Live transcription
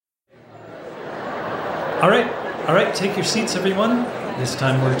All right, take your seats, everyone. This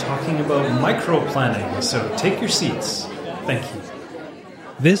time we're talking about micro-planning, so take your seats. Thank you.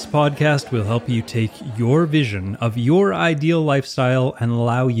 This podcast will help you take your vision of your ideal lifestyle and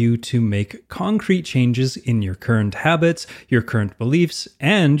allow you to make concrete changes in your current habits, your current beliefs,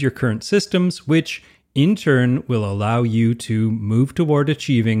 and your current systems, which in turn will allow you to move toward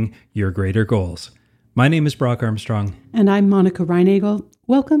achieving your greater goals. My name is Brock Armstrong. And I'm Monica Reinagel.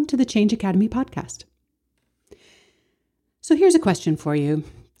 Welcome to the Change Academy podcast. So here's a question for you.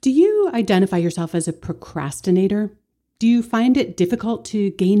 Do you identify yourself as a procrastinator? Do you find it difficult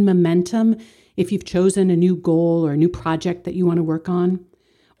to gain momentum if you've chosen a new goal or a new project that you want to work on?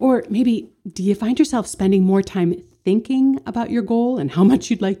 Or maybe do you find yourself spending more time thinking about your goal and how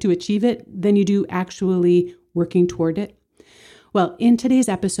much you'd like to achieve it than you do actually working toward it? Well, in today's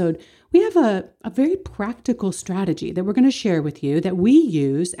episode, we have a very practical strategy that we're going to share with you that we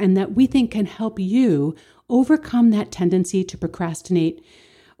use and that we think can help you overcome that tendency to procrastinate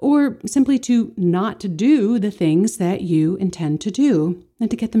or simply to not do the things that you intend to do and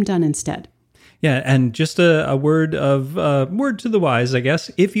to get them done instead. Yeah, and just a word to the wise, I guess.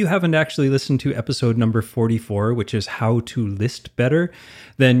 If you haven't actually listened to episode number 44, which is how to list better,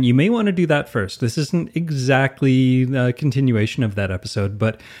 then you may want to do that first. This isn't exactly a continuation of that episode,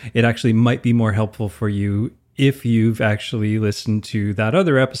 but it actually might be more helpful for you if you've actually listened to that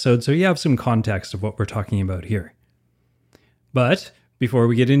other episode, so you have some context of what we're talking about here. But before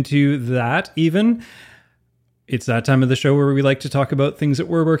we get into that even, it's that time of the show where we like to talk about things that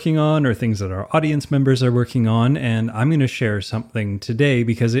we're working on or things that our audience members are working on. And I'm going to share something today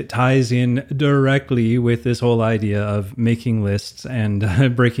because it ties in directly with this whole idea of making lists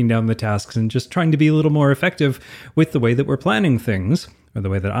and breaking down the tasks and just trying to be a little more effective with the way that we're planning things, or the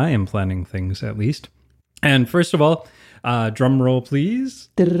way that I am planning things at least. And first of all, drum roll, please.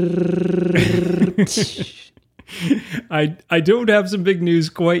 I don't have some big news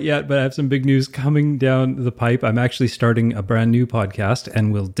quite yet, but I have some big news coming down the pipe. I'm actually starting a brand new podcast,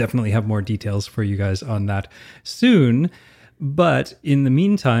 and we'll definitely have more details for you guys on that soon. But in the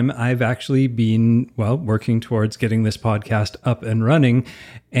meantime, I've actually been, working towards getting this podcast up and running,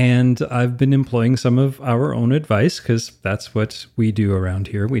 and I've been employing some of our own advice because that's what we do around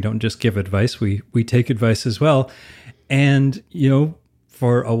here. We don't just give advice, we take advice as well. And,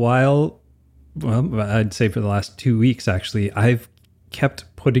 for a while, I'd say for the last 2 weeks, actually, I've kept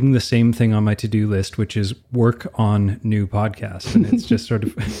putting the same thing on my to-do list, which is work on new podcasts. And it's just sort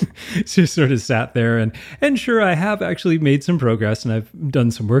of sat there. And sure, I have actually made some progress and I've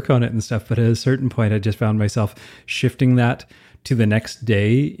done some work on it and stuff. But at a certain point, I just found myself shifting that to the next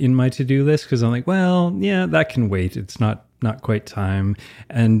day in my to-do list because I'm like, that can wait. It's not quite time.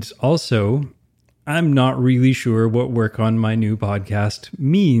 And also, I'm not really sure what work on my new podcast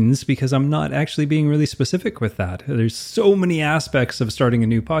means because I'm not actually being really specific with that. There's so many aspects of starting a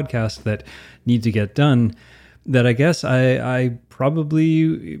new podcast that need to get done that I guess I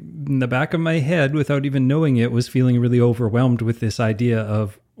probably, in the back of my head, without even knowing it, was feeling really overwhelmed with this idea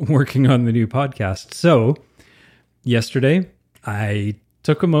of working on the new podcast. So yesterday, I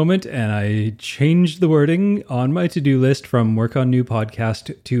took a moment and I changed the wording on my to-do list from work on new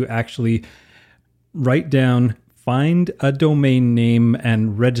podcast to actually write down, find a domain name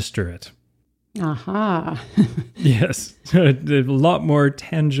and register it. Aha. Yes. A lot more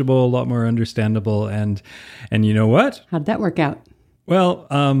tangible, a lot more understandable. And you know what? How'd that work out? Well,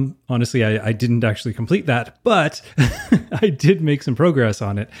 honestly, I didn't actually complete that, but I did make some progress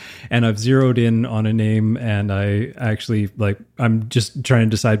on it. And I've zeroed in on a name and I actually, I'm just trying to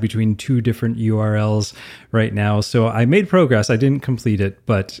decide between two different URLs right now. So I made progress. I didn't complete it,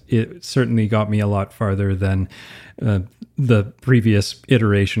 but it certainly got me a lot farther than the previous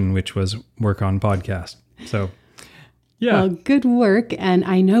iteration, which was work on podcast. So yeah. Well, good work. And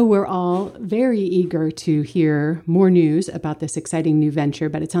I know we're all very eager to hear more news about this exciting new venture,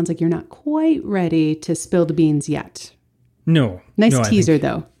 but it sounds like you're not quite ready to spill the beans yet. No. Nice teaser,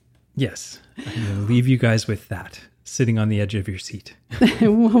 though. Yes. I'm going to leave you guys with that, sitting on the edge of your seat.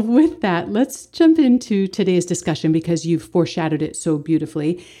 Well, with that, let's jump into today's discussion because you've foreshadowed it so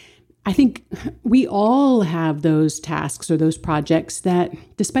beautifully. I think we all have those tasks or those projects that,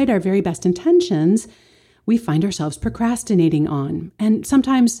 despite our very best intentions, we find ourselves procrastinating on. And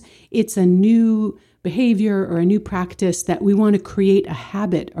sometimes it's a new behavior or a new practice that we want to create a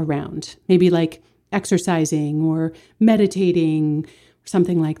habit around, maybe like exercising or meditating,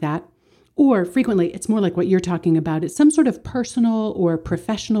 something like that. Or frequently, it's more like what you're talking about. It's some sort of personal or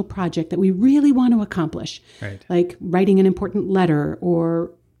professional project that we really want to accomplish, right. Like writing an important letter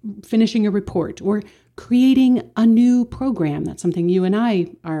or finishing a report, or creating a new program. That's something you and I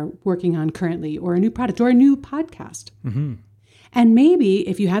are working on currently, or a new product, or a new podcast. Mm-hmm. And maybe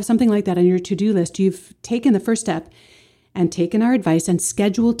if you have something like that on your to-do list, you've taken the first step and taken our advice and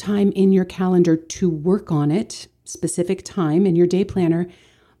scheduled time in your calendar to work on it, specific time in your day planner.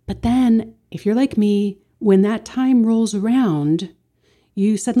 But then, if you're like me, when that time rolls around,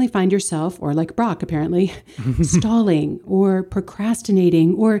 you suddenly find yourself, or like Brock apparently, stalling or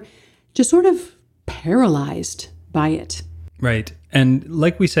procrastinating or just sort of paralyzed by it. Right. And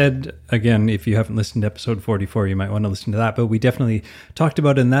like we said, again, if you haven't listened to episode 44, you might want to listen to that. But we definitely talked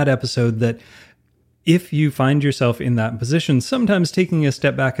about in that episode that if you find yourself in that position, sometimes taking a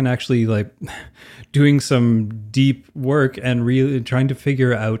step back and actually like doing some deep work and really trying to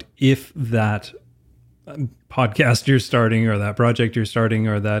figure out if that podcast you're starting, or that project you're starting,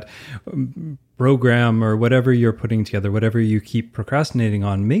 or that program, or whatever you're putting together, whatever you keep procrastinating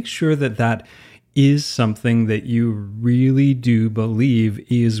on, make sure that that is something that you really do believe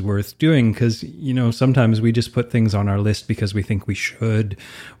is worth doing. Because, you know, sometimes we just put things on our list because we think we should,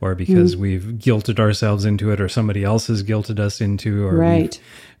 or because we've guilted ourselves into it, or somebody else has guilted us into, or right.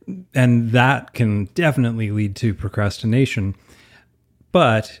 And that can definitely lead to procrastination.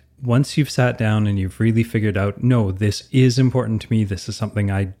 But once you've sat down and you've really figured out, no, this is important to me, this is something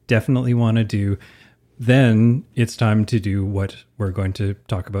I definitely want to do, then it's time to do what we're going to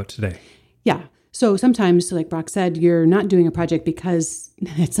talk about today. Yeah. So sometimes, like Brock said, you're not doing a project because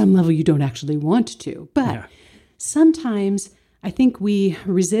at some level you don't actually want to. But sometimes I think we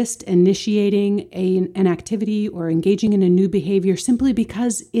resist initiating an activity or engaging in a new behavior simply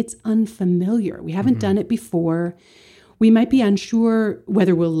because it's unfamiliar. We haven't done it before. We might be unsure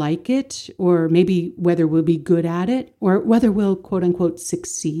whether we'll like it, or maybe whether we'll be good at it, or whether we'll, quote unquote,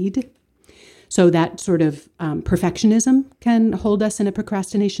 succeed. So that sort of perfectionism can hold us in a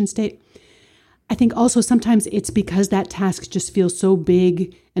procrastination state. I think also sometimes it's because that task just feels so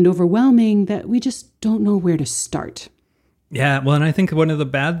big and overwhelming that we just don't know where to start. Yeah, well, and I think one of the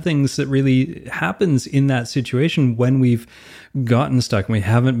bad things that really happens in that situation when we've gotten stuck and we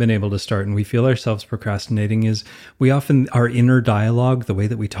haven't been able to start and we feel ourselves procrastinating is we often, our inner dialogue, the way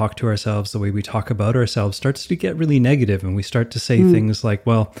that we talk to ourselves, the way we talk about ourselves starts to get really negative, and we start to say things like,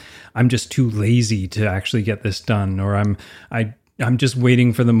 well, I'm just too lazy to actually get this done, or I'm just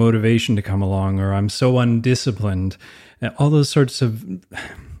waiting for the motivation to come along, or I'm so undisciplined. All those sorts of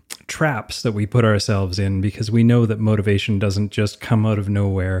traps that we put ourselves in because we know that motivation doesn't just come out of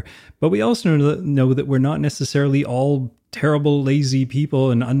nowhere. But we also know that we're not necessarily all terrible, lazy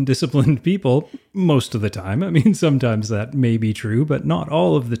people and undisciplined people most of the time. I mean, sometimes that may be true, but not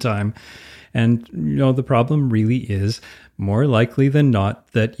all of the time. And, you know, the problem really is more likely than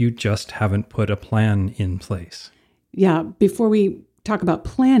not that you just haven't put a plan in place. Yeah, before we talk about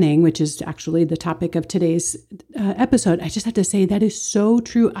planning, which is actually the topic of today's episode, I just have to say that is so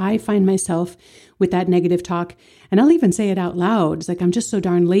true. I find myself with that negative talk, and I'll even say it out loud. It's like, I'm just so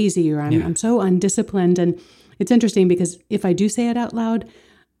darn lazy, or I'm so undisciplined. And it's interesting because if I do say it out loud,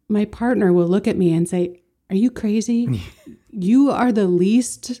 my partner will look at me and say, are you crazy? You are the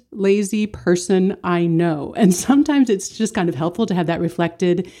least lazy person I know. And sometimes it's just kind of helpful to have that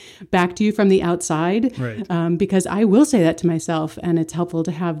reflected back to you from the outside, right. Because I will say that to myself, and it's helpful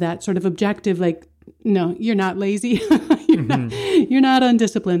to have that sort of objective, like, no, you're not lazy. You're not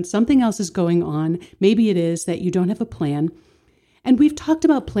undisciplined. Something else is going on. Maybe it is that you don't have a plan. And we've talked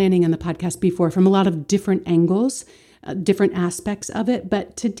about planning on the podcast before from a lot of different angles, different aspects of it.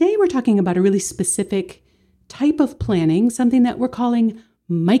 But today we're talking about a really specific type of planning, something that we're calling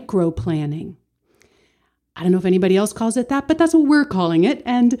micro planning. I don't know if anybody else calls it that, but that's what we're calling it.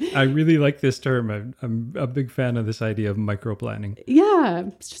 And I really like this term. I'm a big fan of this idea of micro planning. Yeah,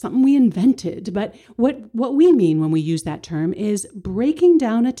 it's just something we invented. But what we mean when we use that term is breaking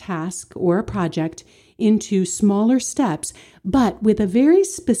down a task or a project into smaller steps, but with a very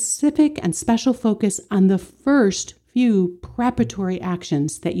specific and special focus on the first few preparatory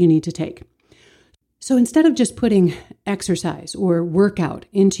actions that you need to take. So instead of just putting exercise or workout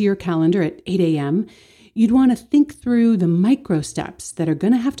into your calendar at 8 a.m., you'd want to think through the micro steps that are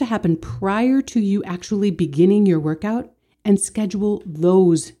going to have to happen prior to you actually beginning your workout and schedule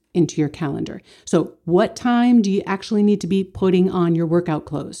those into your calendar. So what time do you actually need to be putting on your workout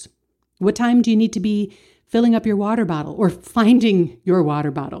clothes? What time do you need to be filling up your water bottle or finding your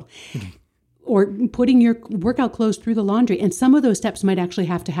water bottle? Or putting your workout clothes through the laundry. And some of those steps might actually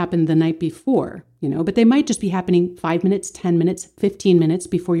have to happen the night before, but they might just be happening 5 minutes, 10 minutes, 15 minutes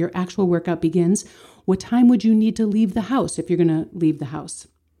before your actual workout begins. What time would you need to leave the house if you're going to leave the house?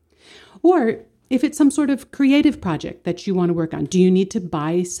 Or If it's some sort of creative project that you want to work on, do you need to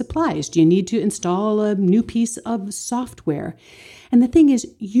buy supplies? Do you need to install a new piece of software? And the thing is,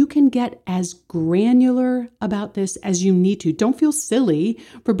 you can get as granular about this as you need to. Don't feel silly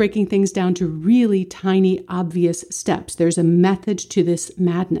for breaking things down to really tiny, obvious steps. There's a method to this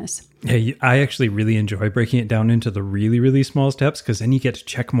madness. Yeah, I actually really enjoy breaking it down into the really, really small steps, because then you get to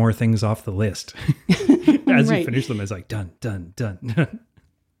check more things off the list. As Right. you finish them, it's like done, done, done.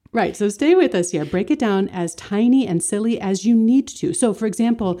 Right. So stay with us here. Break it down as tiny and silly as you need to. So, for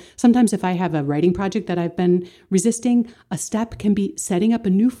example, sometimes if I have a writing project that I've been resisting, a step can be setting up a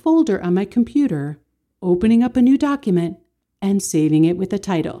new folder on my computer, opening up a new document, and saving it with a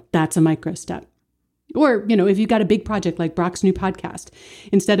title. That's a micro step. Or, if you've got a big project like Brock's new podcast,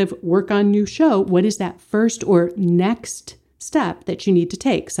 instead of work on new show, what is that first or next step that you need to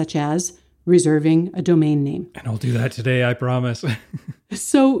take, such as reserving a domain name? And I'll do that today, I promise.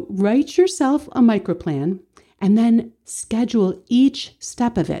 So write yourself a microplan and then schedule each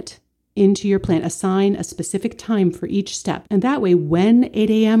step of it into your plan. Assign a specific time for each step. And that way, when 8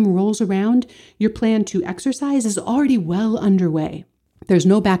 a.m. rolls around, your plan to exercise is already well underway. There's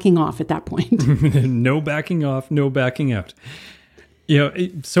no backing off at that point. No backing off, no backing out.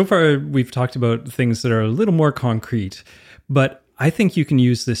 So far we've talked about things that are a little more concrete, but I think you can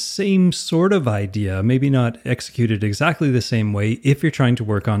use the same sort of idea, maybe not executed exactly the same way, if you're trying to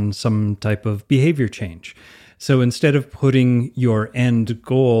work on some type of behavior change. So instead of putting your end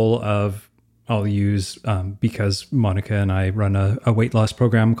goal of, I'll use, because Monica and I run a weight loss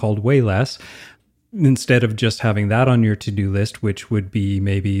program called Weigh Less, instead of just having that on your to-do list, which would be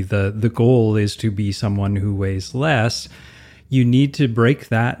maybe the goal is to be someone who weighs less, you need to break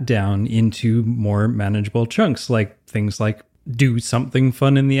that down into more manageable chunks, like things like do something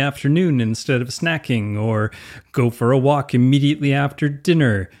fun in the afternoon instead of snacking, or go for a walk immediately after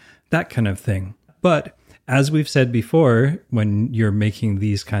dinner, that kind of thing. But as we've said before, when you're making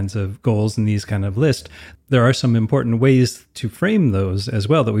these kinds of goals and these kind of lists, there are some important ways to frame those as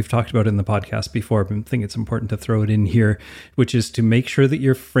well that we've talked about in the podcast before, but I think it's important to throw it in here, which is to make sure that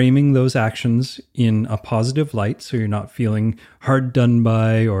you're framing those actions in a positive light, so you're not feeling hard done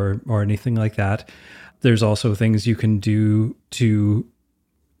by or anything like that. There's also things you can do to,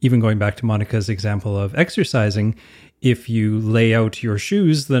 even going back to Monica's example of exercising, if you lay out your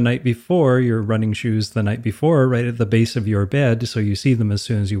shoes the night before, your running shoes the night before, right at the base of your bed, so you see them as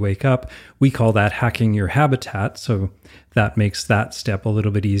soon as you wake up, we call that hacking your habitat. So that makes that step a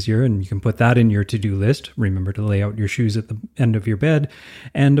little bit easier, and you can put that in your to-do list. Remember to lay out your shoes at the end of your bed.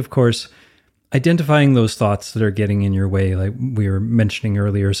 And of course, identifying those thoughts that are getting in your way, like we were mentioning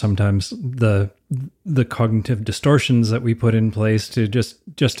earlier, sometimes the cognitive distortions that we put in place to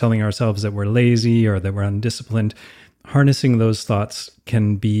just telling ourselves that we're lazy or that we're undisciplined, harnessing those thoughts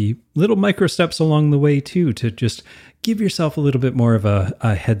can be little micro steps along the way too, to just give yourself a little bit more of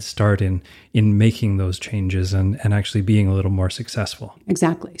a head start in making those changes and actually being a little more successful.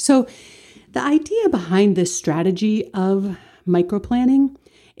 Exactly. So the idea behind this strategy of microplanning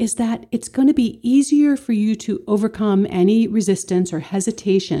is that it's going to be easier for you to overcome any resistance or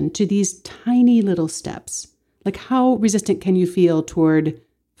hesitation to these tiny little steps. Like, how resistant can you feel toward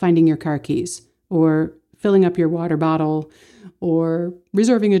finding your car keys, or filling up your water bottle, or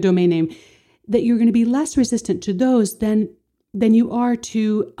reserving a domain name? That you're going to be less resistant to those than you are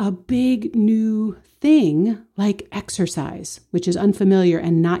to a big new thing like exercise, which is unfamiliar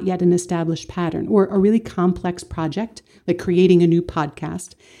and not yet an established pattern, or a really complex project like creating a new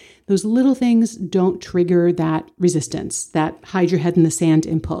podcast. Those little things don't trigger that resistance, that hide your head in the sand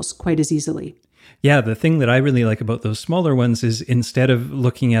impulse quite as easily. Yeah, the thing that I really like about those smaller ones is, instead of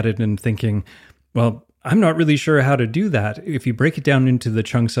looking at it and thinking, well, I'm not really sure how to do that, if you break it down into the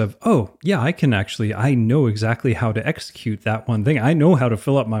chunks of, oh, yeah, I know exactly how to execute that one thing. I know how to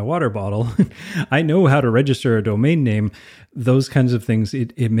fill up my water bottle. I know how to register a domain name. Those kinds of things,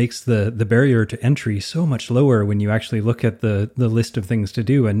 it makes the barrier to entry so much lower when you actually look at the list of things to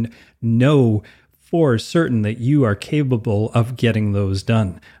do and know for certain that you are capable of getting those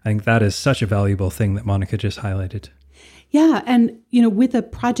done. I think that is such a valuable thing that Monica just highlighted. Yeah. And, with a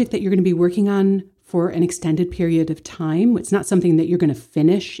project that you're going to be working on for an extended period of time, it's not something that you're going to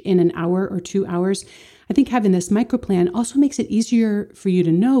finish in an hour or 2 hours. I think having this microplan also makes it easier for you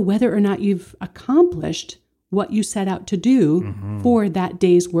to know whether or not you've accomplished what you set out to do for that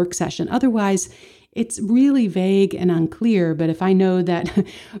day's work session. Otherwise, it's really vague and unclear. But if I know that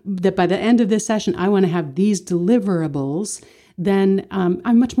by the end of this session, I want to have these deliverables, then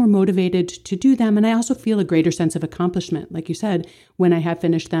I'm much more motivated to do them. And I also feel a greater sense of accomplishment, like you said, when I have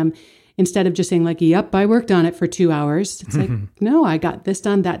finished them. Instead of just saying like, yep, I worked on it for 2 hours. It's like, no, I got this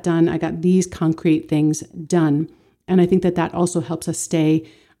done, that done. I got these concrete things done. And I think that that also helps us stay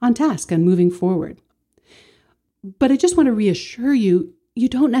on task and moving forward. But I just want to reassure you, you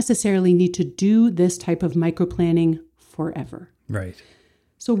don't necessarily need to do this type of microplanning forever. Right.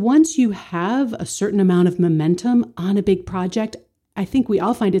 So once you have a certain amount of momentum on a big project, I think we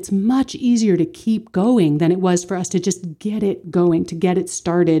all find it's much easier to keep going than it was for us to just get it going, to get it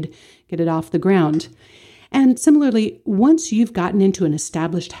started, get it off the ground. And similarly, once you've gotten into an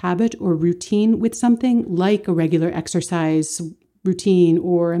established habit or routine with something like a regular exercise routine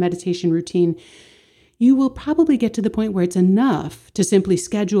or a meditation routine, you will probably get to the point where it's enough to simply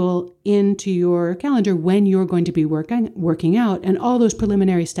schedule into your calendar when you're going to be working out, and all those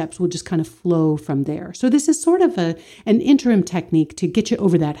preliminary steps will just kind of flow from there. So this is sort of an interim technique to get you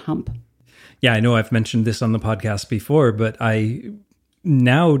over that hump. Yeah, I know I've mentioned this on the podcast before, but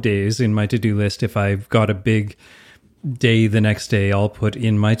nowadays in my to-do list, if I've got a big day the next day, I'll put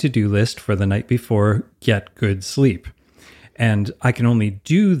in my to-do list for the night before, get good sleep. And I can only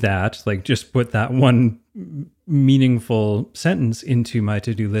do that, like just put that one meaningful sentence into my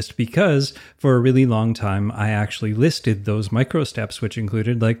to-do list, because for a really long time, I actually listed those micro steps, which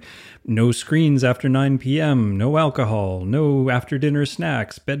included like no screens after 9 p.m., no alcohol, no after dinner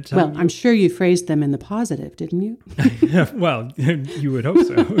snacks, bedtime. Well, I'm sure you phrased them in the positive, didn't you? Well, you would hope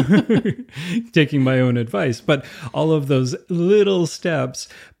so. Taking my own advice. But all of those little steps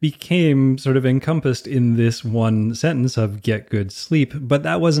became sort of encompassed in this one sentence of get good sleep. But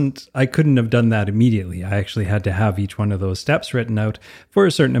I couldn't have done that immediately. I actually had to have each one of those steps written out for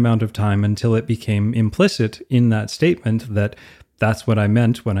a certain amount of time until it became implicit in that statement that that's what I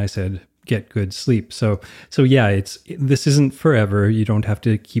meant when I said get good sleep. So yeah, this isn't forever. You don't have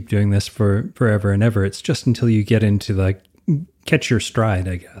to keep doing this for forever and ever. It's just until you get into like catch your stride,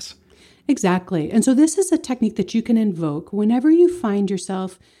 I guess. Exactly. And so this is a technique that you can invoke whenever you find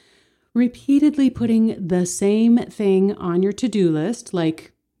yourself repeatedly putting the same thing on your to-do list,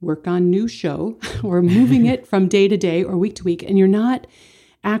 like work on new show or moving it from day to day or week to week, and you're not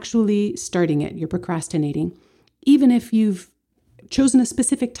actually starting it. You're procrastinating. Even if you've chosen a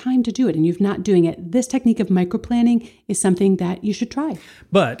specific time to do it and you're not doing it, this technique of microplanning is something that you should try.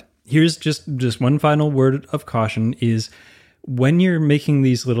 But here's just one final word of caution is when you're making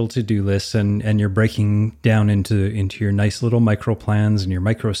these little to-do lists and you're breaking down into your nice little micro plans and your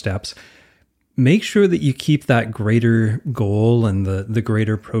micro steps, make sure that you keep that greater goal and the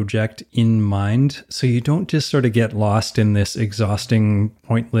greater project in mind, so you don't just sort of get lost in this exhausting,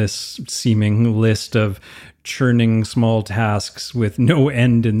 pointless seeming list of churning small tasks with no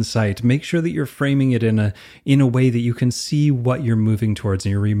end in sight. Make sure that you're framing it in a way that you can see what you're moving towards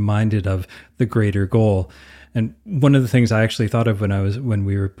and you're reminded of the greater goal. And one of the things I actually thought of when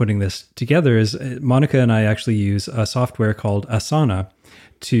we were putting this together is Monica and I actually use a software called Asana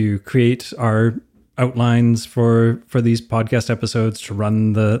to create our outlines for these podcast episodes, to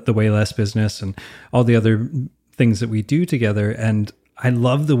run the Way Less business and all the other things that we do together. And I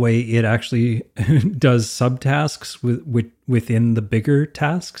love the way it actually does subtasks within the bigger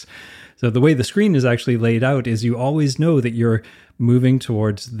tasks. So the way the screen is actually laid out is you always know that you're moving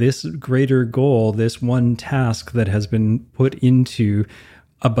towards this greater goal, this one task that has been put into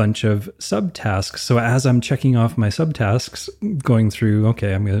a bunch of subtasks. So as I'm checking off my subtasks, going through,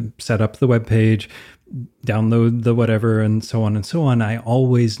 okay, I'm going to set up the web page, download the whatever, and so on, I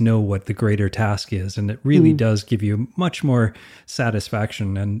always know what the greater task is. And it really does give you much more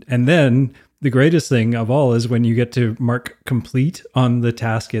satisfaction. And then the greatest thing of all is when you get to mark complete on the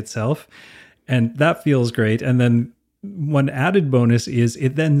task itself. And that feels great. And then one added bonus is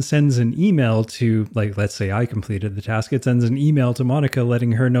it then sends an email to, like, let's say I completed the task. It sends an email to Monica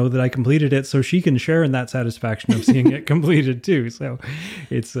letting her know that I completed it, so she can share in that satisfaction of seeing it completed too. So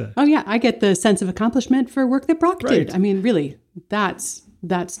it's oh yeah, I get the sense of accomplishment for work that Brock did. Right. I mean, really, that's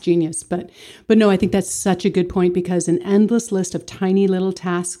genius. But no, I think that's such a good point, because an endless list of tiny little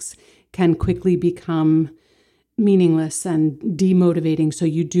tasks can quickly become meaningless and demotivating. So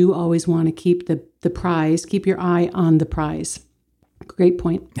you do always want to keep the prize, keep your eye on the prize. Great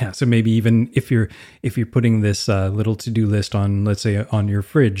point. Yeah. So maybe even if you're putting this little to-do list on, let's say, on your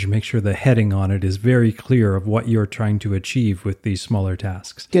fridge, make sure the heading on it is very clear of what you're trying to achieve with these smaller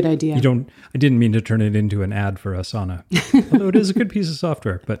tasks. Good idea. I didn't mean to turn it into an ad for Asana, although it is a good piece of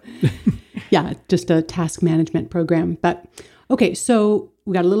software, but yeah, just a task management program. But okay, so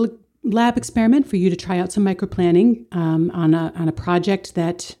we got a little lab experiment for you to try out some microplanning on a project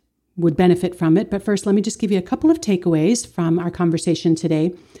that would benefit from it. But first, let me just give you a couple of takeaways from our conversation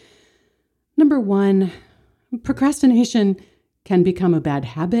today. Number one, procrastination can become a bad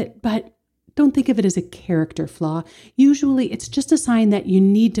habit, but don't think of it as a character flaw. Usually it's just a sign that you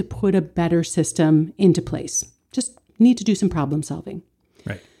need to put a better system into place. Just need to do some problem solving.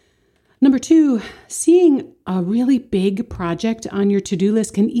 Right. Number 2, seeing a really big project on your to-do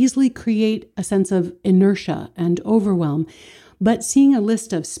list can easily create a sense of inertia and overwhelm. But seeing a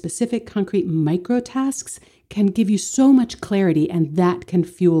list of specific concrete micro tasks can give you so much clarity, and that can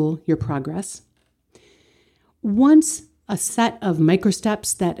fuel your progress. Once a set of micro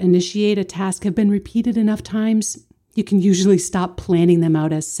steps that initiate a task have been repeated enough times, you can usually stop planning them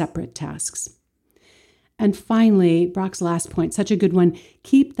out as separate tasks. And finally, Brock's last point, such a good one,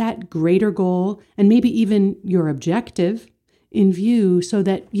 keep that greater goal and maybe even your objective in view so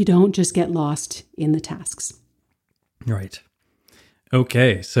that you don't just get lost in the tasks. Right.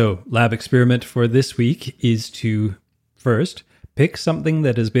 Okay, so lab experiment for this week is to first pick something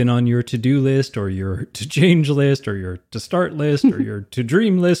that has been on your to-do list or your to-change list or your to-start list or your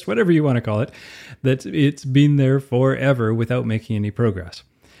to-dream list, whatever you want to call it, that it's been there forever without making any progress.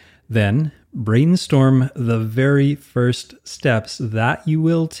 Then brainstorm the very first steps that you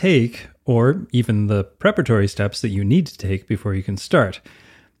will take, or even the preparatory steps that you need to take before you can start.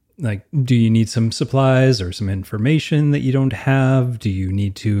 Like, do you need some supplies or some information that you don't have? Do you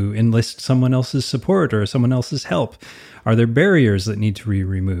need to enlist someone else's support or someone else's help? Are there barriers that need to be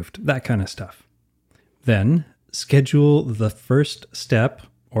removed? That kind of stuff. Then schedule the first step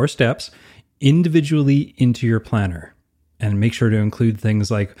or steps individually into your planner and make sure to include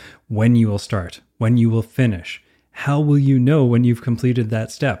things like when you will start, when you will finish, how will you know when you've completed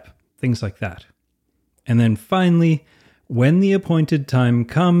that step, things like that. And then finally, when the appointed time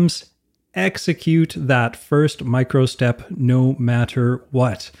comes, execute that first micro step no matter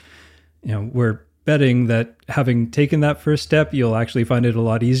what. You know, we're betting that having taken that first step, you'll actually find it a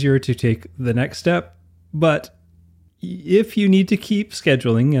lot easier to take the next step. But if you need to keep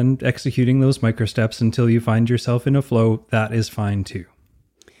scheduling and executing those micro steps until you find yourself in a flow, that is fine too.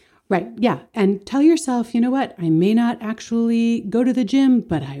 Right. Yeah. And tell yourself, you know what? I may not actually go to the gym,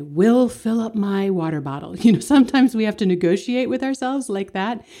 but I will fill up my water bottle. You know, sometimes we have to negotiate with ourselves like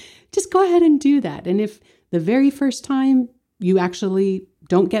that. Just go ahead and do that. And if the very first time you actually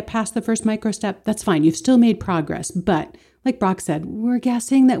don't get past the first micro step, that's fine. You've still made progress. But like Brock said, we're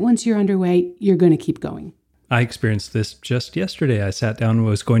guessing that once you're underway, you're going to keep going. I experienced this just yesterday. I sat down and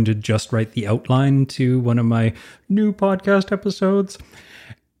was going to just write the outline to one of my new podcast episodes.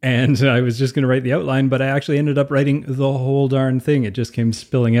 And I was just going to write the outline, but I actually ended up writing the whole darn thing. It just came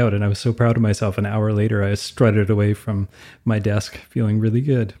spilling out, and I was so proud of myself. An hour later, I strutted away from my desk feeling really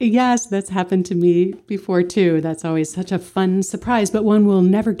good. Yes, that's happened to me before, too. That's always such a fun surprise, but one we'll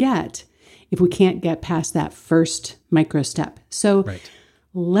never get if we can't get past that first micro step. So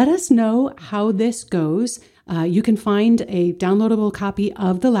Let us know how this goes. You can find a downloadable copy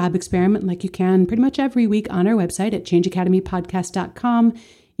of the lab experiment like you can pretty much every week on our website at changeacademypodcast.com.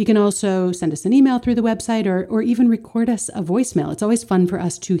 You can also send us an email through the website or even record us a voicemail. It's always fun for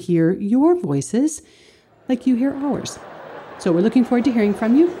us to hear your voices like you hear ours. So we're looking forward to hearing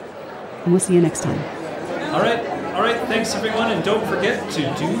from you, and we'll see you next time. All right. Thanks, everyone. And don't forget to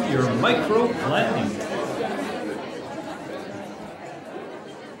do your micro planning.